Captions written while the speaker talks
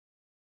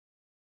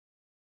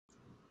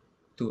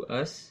To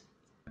us,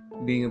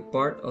 being a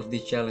part of the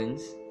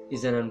challenge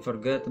is an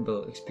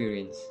unforgettable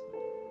experience.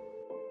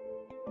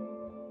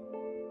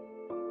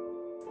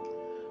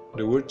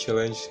 The word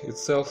challenge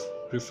itself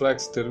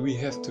reflects that we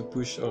have to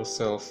push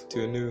ourselves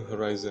to a new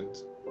horizon.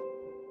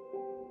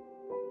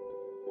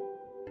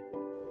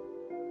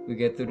 We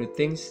get to do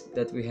things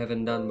that we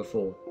haven't done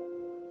before.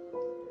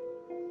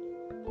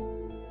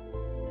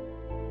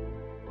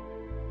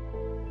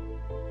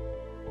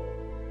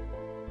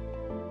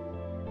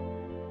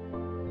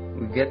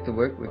 We get to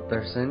work with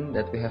person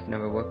that we have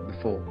never worked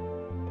before.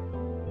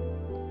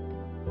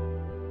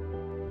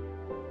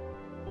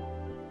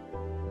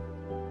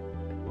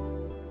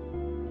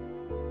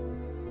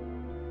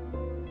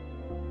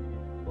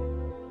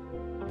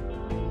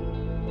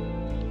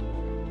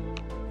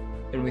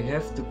 And we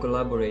have to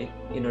collaborate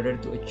in order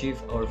to achieve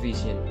our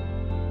vision.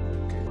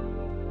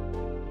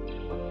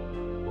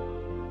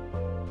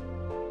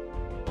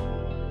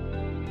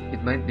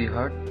 It might be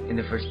hard in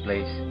the first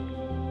place,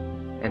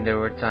 and there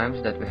were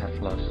times that we have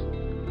lost.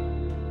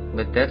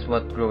 But that's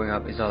what growing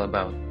up is all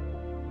about.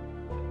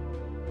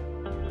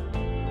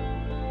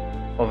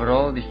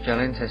 Overall, this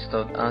challenge has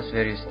taught us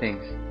various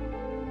things,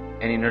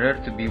 and in order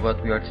to be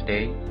what we are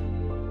today,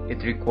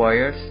 it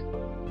requires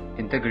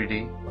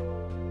integrity,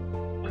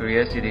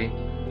 curiosity,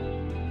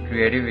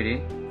 creativity,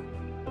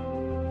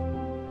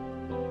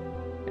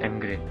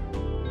 and grit.